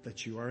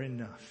that you are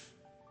enough,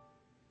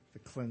 the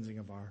cleansing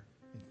of our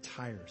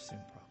entire sin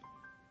problem.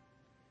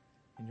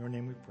 In your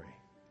name we pray.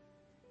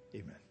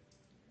 Amen.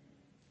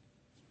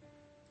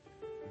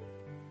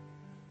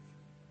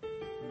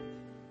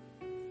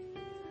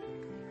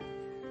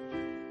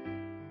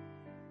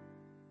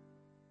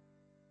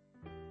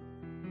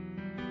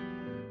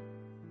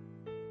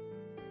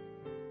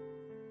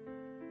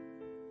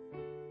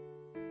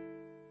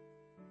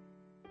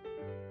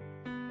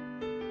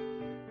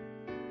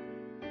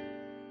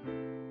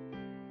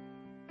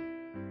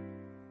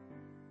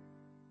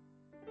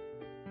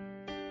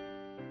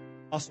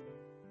 Also,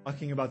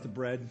 talking about the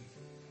bread,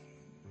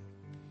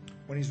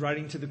 when he's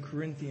writing to the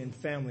Corinthian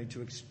family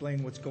to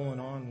explain what's going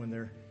on when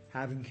they're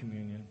having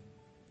communion,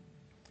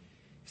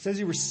 he says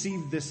he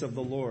received this of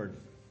the Lord.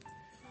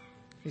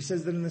 He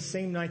says that in the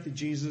same night that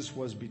Jesus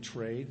was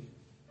betrayed,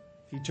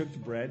 he took the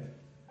bread,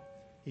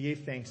 he gave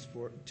thanks,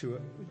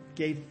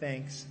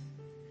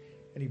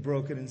 and he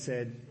broke it and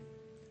said,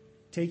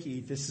 "Take,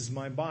 eat, this is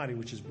my body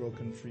which is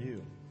broken for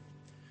you.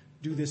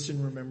 Do this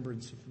in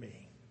remembrance of me."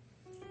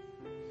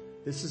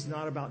 This is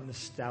not about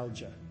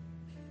nostalgia.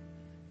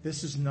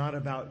 This is not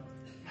about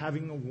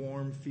having a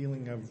warm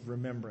feeling of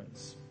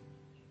remembrance.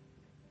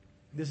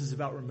 This is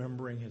about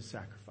remembering his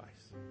sacrifice.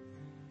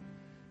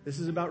 This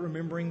is about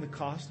remembering the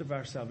cost of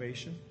our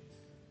salvation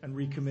and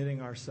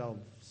recommitting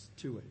ourselves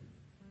to it.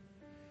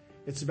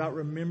 It's about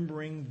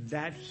remembering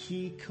that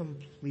he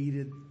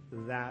completed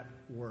that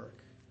work,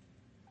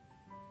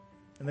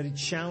 and that he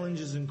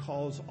challenges and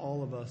calls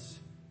all of us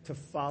to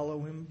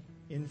follow him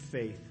in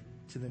faith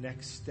to the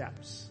next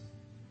steps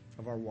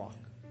of our walk.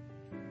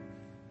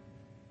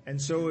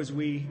 And so as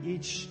we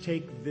each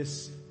take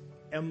this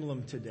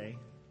emblem today,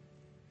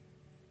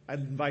 I'd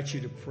invite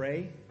you to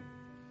pray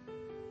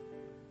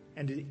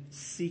and to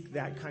seek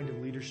that kind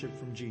of leadership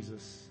from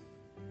Jesus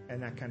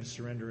and that kind of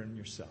surrender in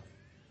yourself.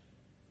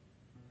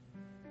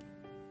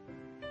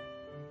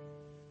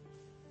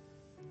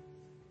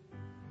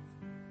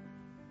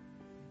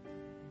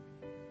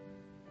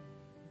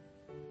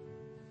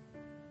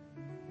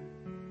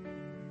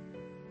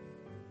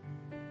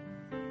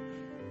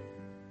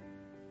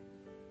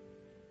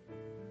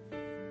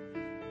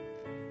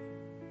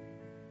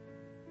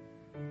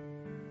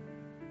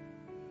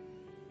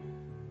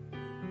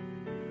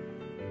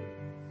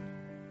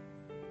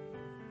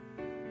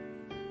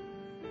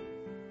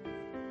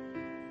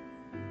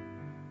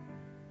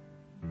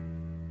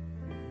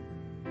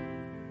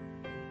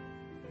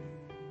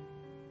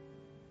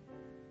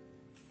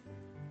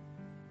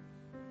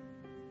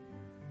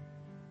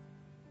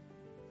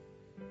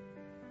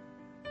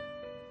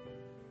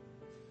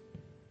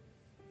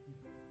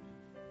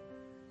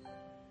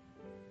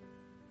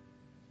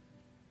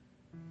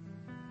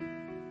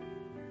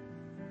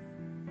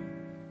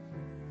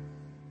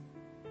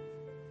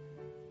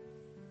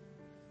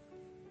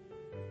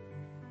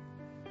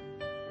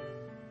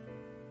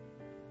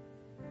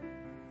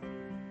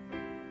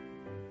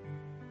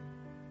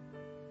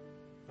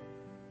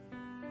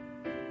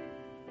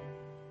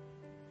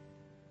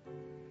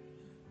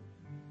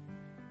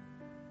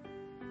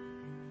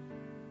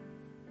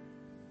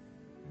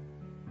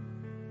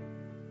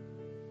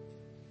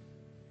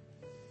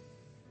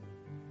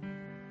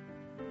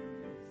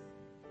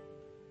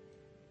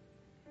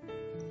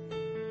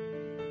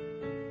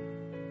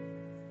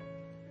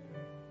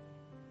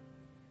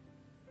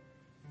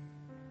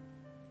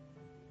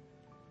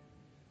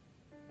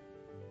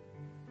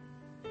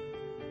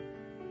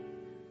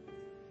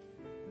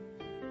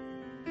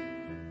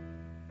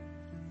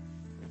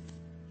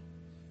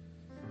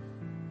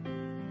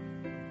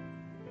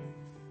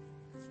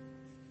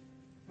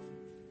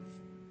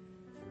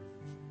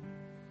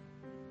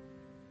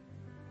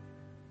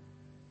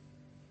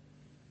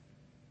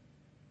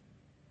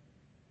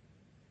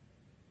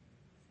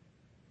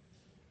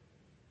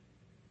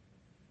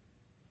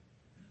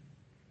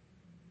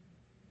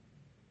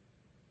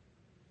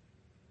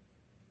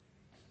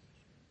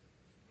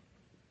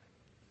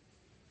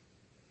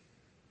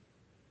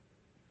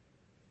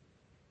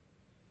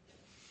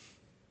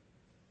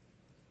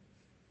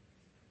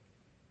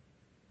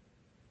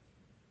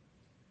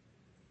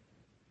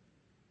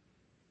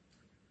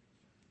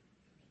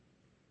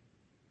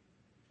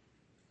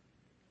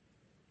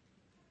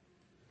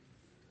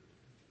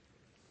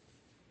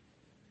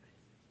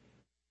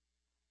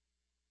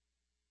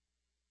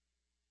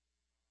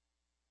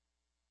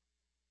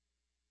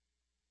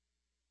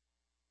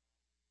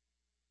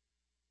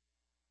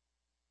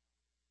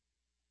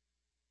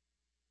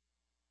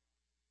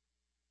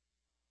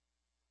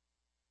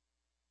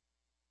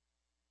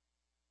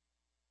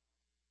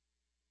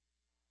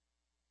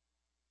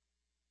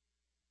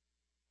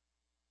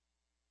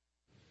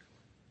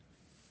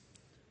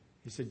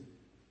 He said,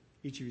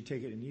 each of you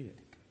take it and eat it.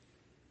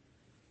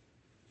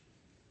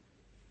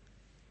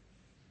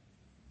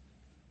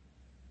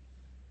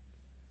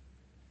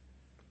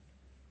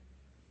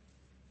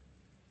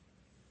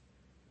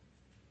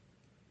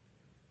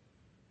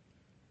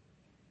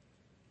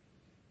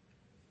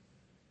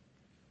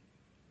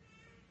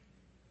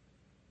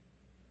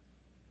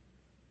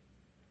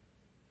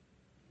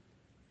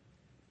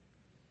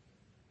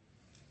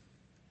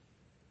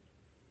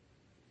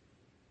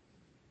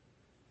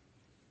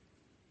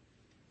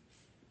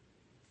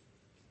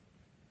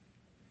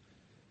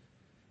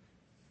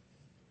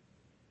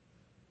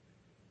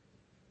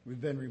 We've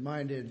been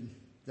reminded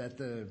that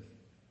the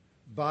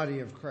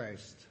body of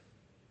Christ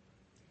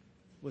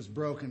was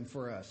broken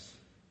for us.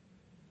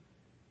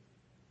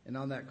 And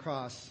on that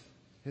cross,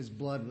 his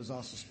blood was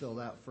also spilled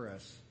out for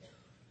us.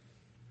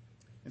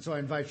 And so I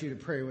invite you to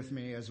pray with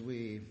me as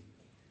we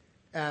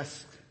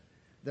ask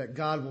that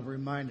God will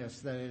remind us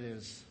that it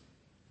is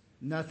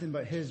nothing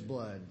but his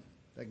blood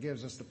that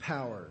gives us the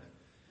power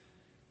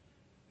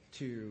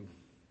to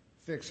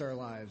fix our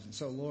lives. And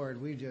so,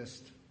 Lord, we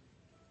just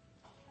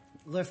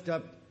lift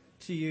up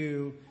to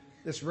you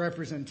this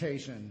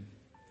representation,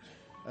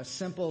 a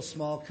simple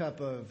small cup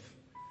of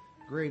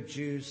grape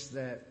juice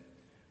that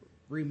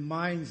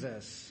reminds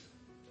us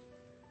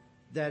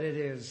that it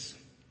is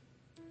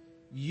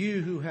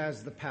you who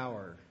has the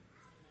power,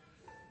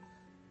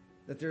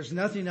 that there's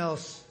nothing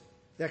else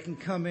that can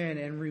come in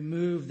and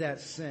remove that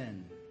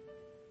sin.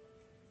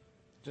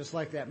 Just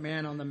like that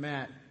man on the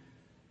mat,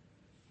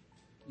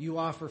 you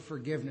offer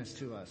forgiveness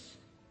to us.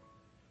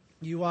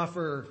 You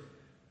offer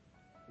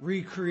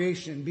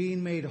recreation,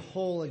 being made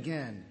whole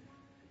again.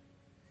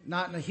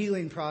 Not in a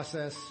healing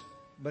process,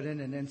 but in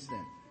an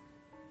instant.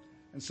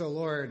 And so,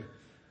 Lord,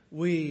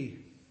 we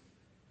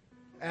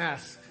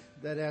ask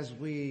that as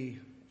we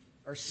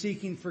are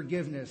seeking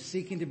forgiveness,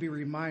 seeking to be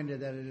reminded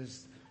that it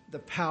is the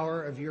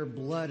power of your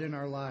blood in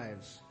our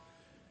lives,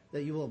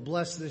 that you will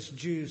bless this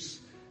juice,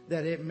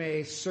 that it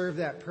may serve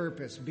that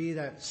purpose, be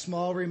that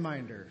small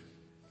reminder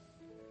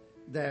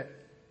that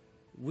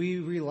we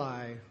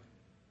rely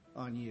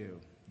on you.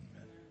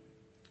 Amen.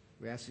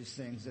 We ask these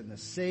things in the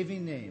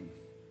saving name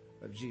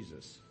of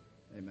Jesus.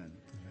 Amen.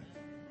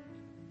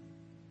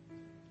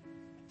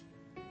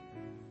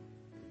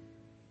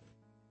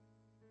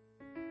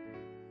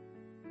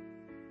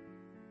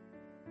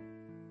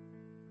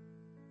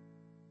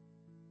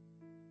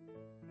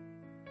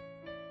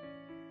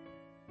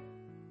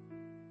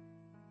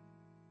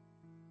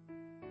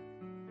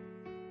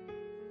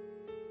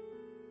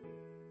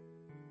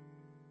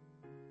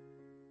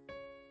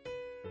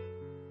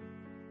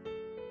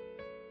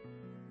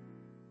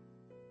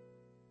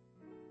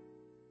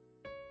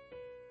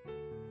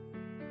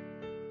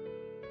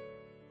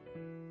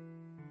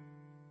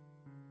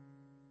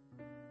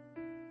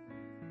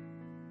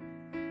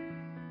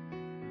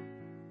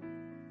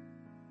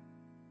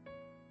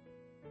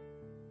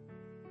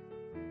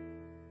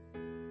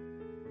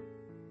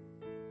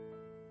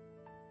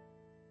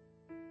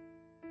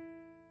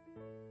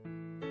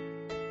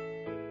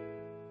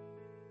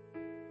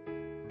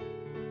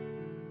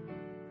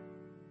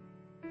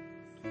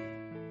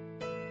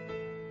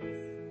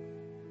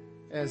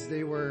 As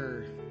they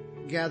were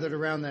gathered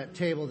around that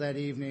table that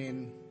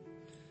evening,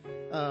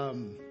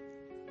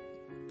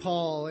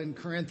 Paul in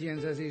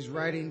Corinthians, as he's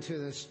writing to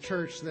this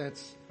church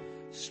that's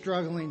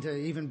struggling to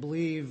even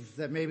believe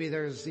that maybe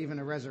there's even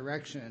a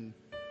resurrection,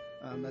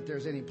 that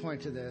there's any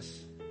point to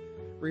this,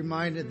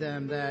 reminded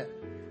them that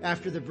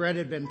after the bread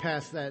had been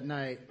passed that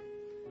night,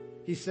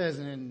 he says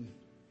in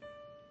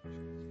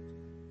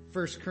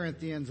 1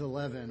 Corinthians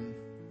 11,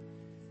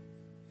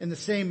 in the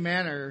same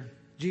manner,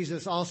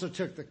 Jesus also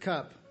took the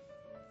cup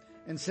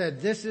and said,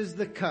 "This is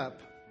the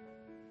cup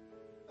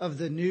of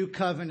the new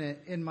covenant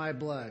in my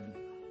blood."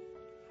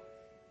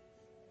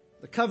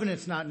 The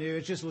covenant's not new.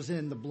 It just was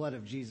in the blood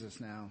of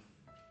Jesus now.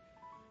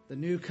 The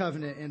new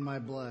covenant in my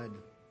blood.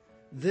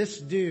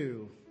 This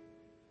do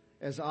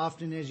as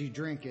often as you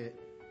drink it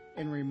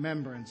in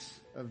remembrance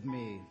of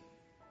me.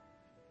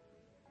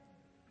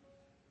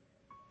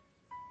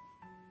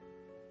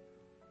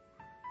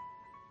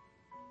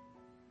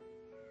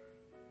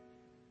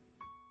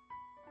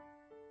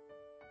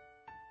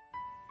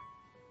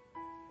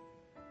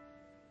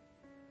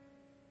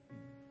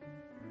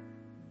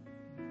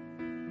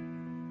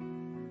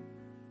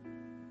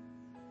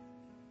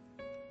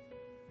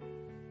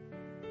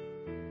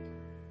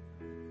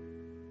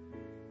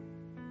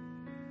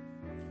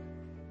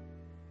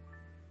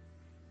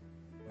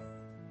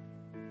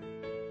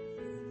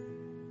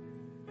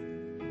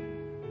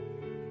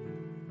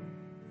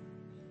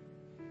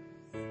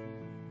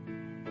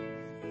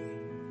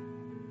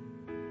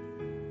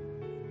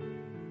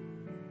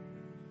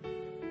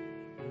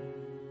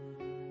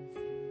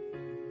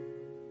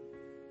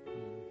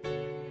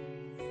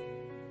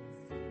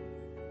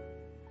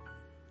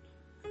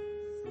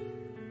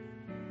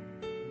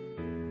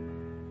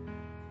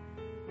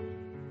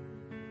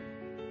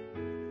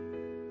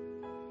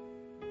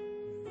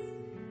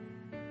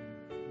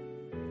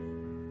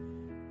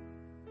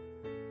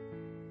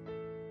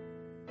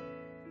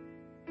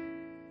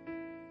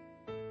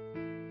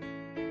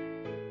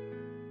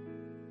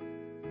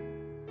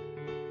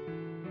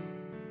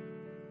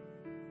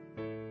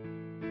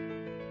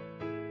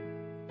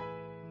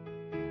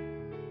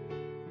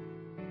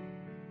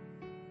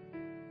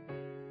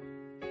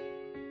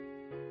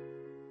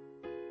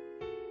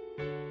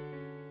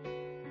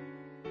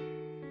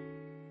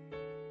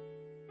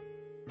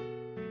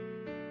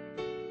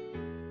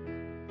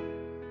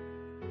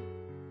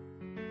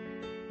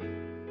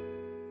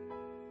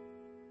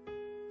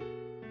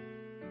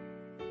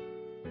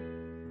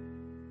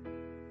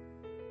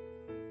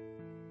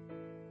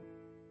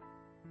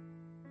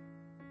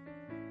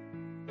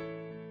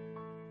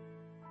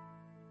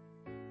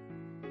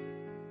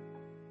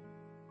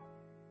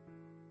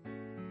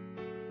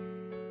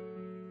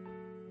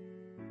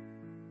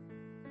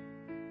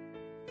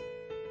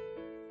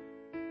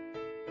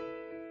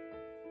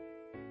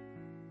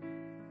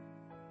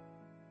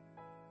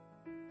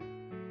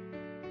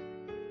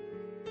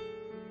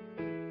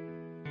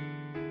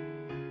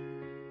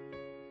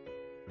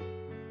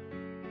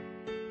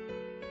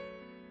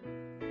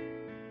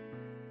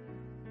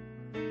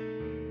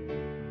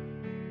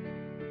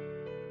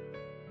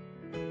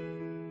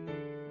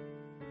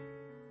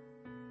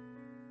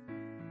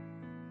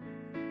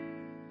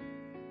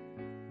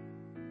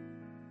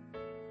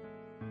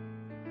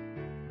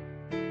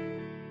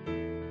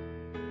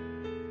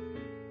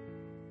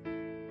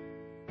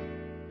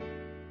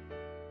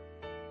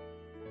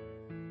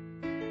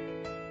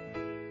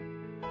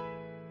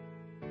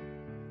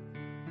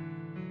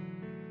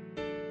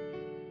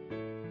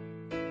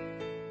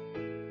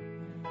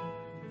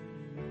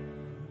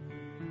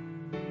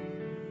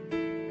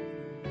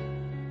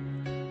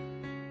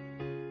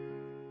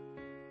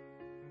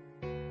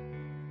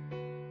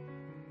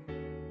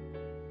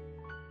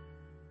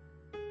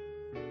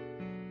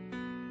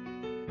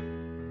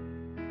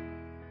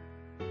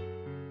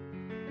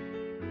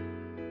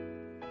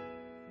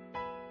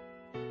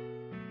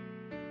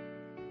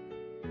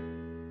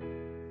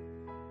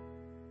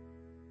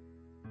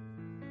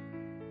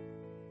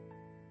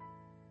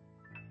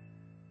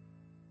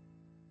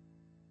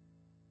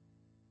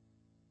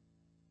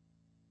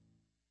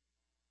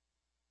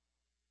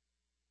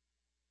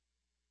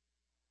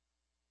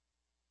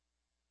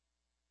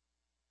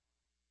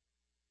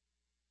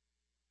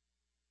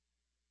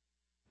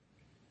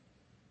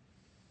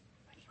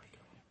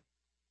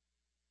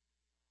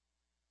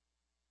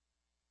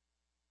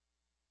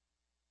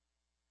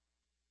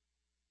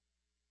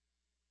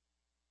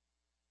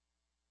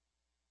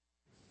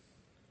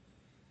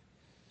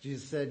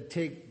 Jesus said,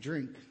 take,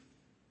 drink.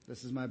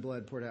 This is my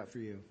blood poured out for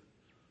you.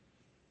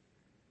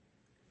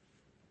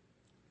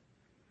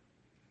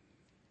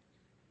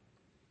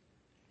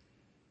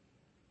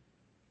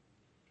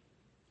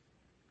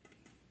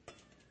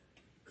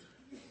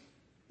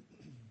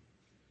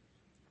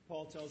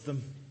 Paul tells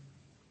them,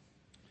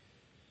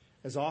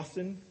 as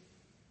often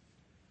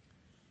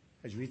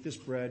as you eat this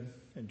bread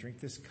and drink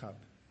this cup,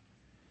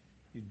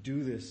 you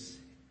do this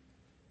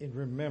in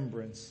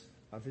remembrance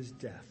of his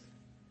death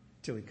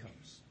till he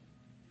comes.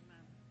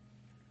 Amen.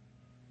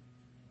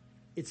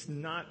 It's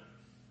not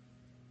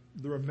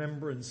the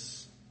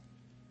remembrance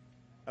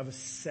of a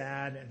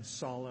sad and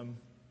solemn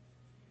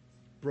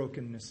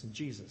brokenness in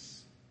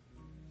Jesus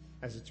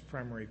as its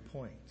primary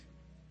point.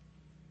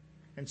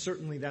 And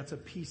certainly that's a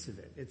piece of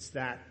it. It's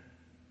that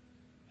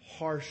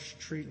harsh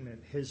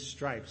treatment, his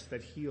stripes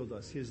that healed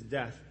us, his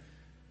death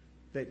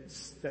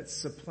that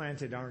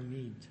supplanted our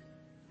need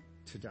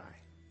to die.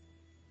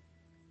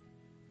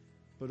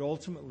 But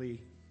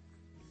ultimately,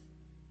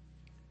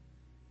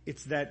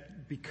 it's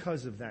that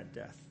because of that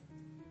death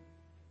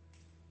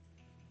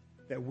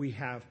that we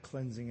have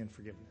cleansing and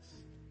forgiveness.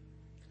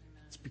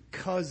 It's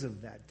because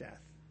of that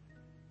death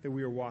that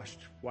we are washed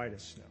white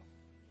as snow.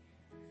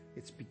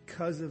 It's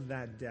because of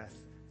that death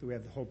that we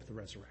have the hope of the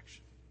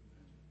resurrection.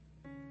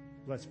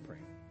 Let's pray.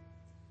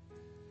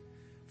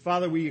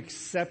 Father, we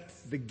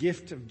accept the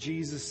gift of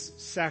Jesus'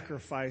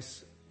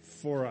 sacrifice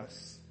for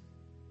us.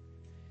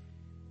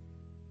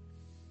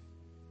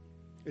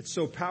 It's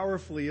so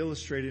powerfully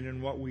illustrated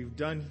in what we've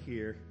done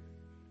here.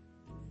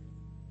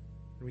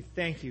 And we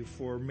thank you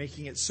for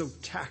making it so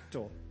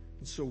tactile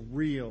and so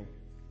real.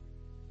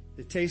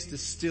 The taste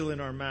is still in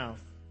our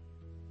mouth.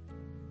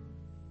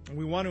 And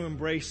we want to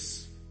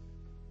embrace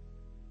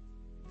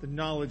the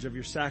knowledge of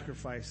your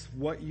sacrifice,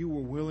 what you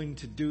were willing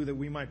to do that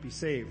we might be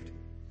saved.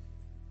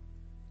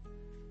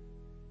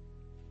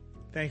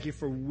 Thank you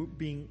for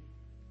being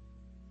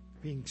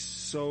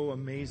so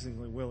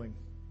amazingly willing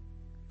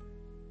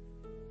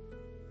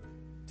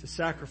to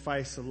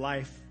sacrifice a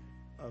life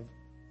of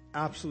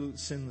absolute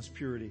sinless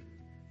purity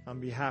on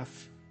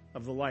behalf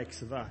of the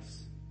likes of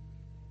us.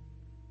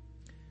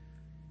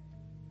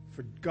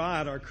 For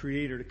God, our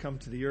Creator, to come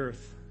to the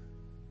earth,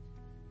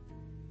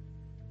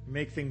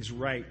 make things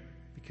right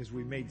because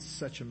we made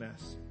such a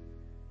mess.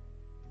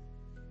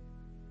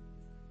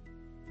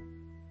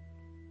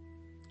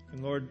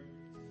 And Lord,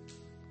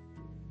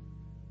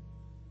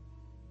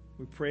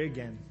 we pray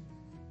again,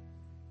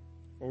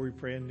 or we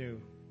pray anew,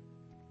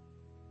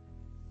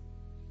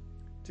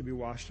 to be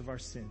washed of our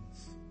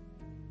sins.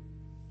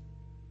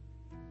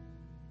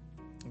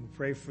 And we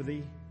pray for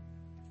the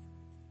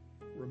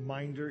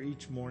reminder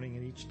each morning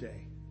and each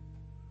day,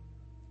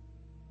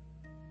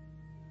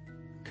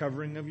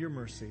 covering of your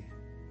mercy,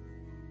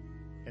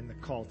 and the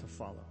call to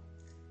follow.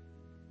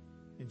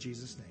 In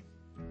Jesus'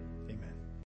 name, amen.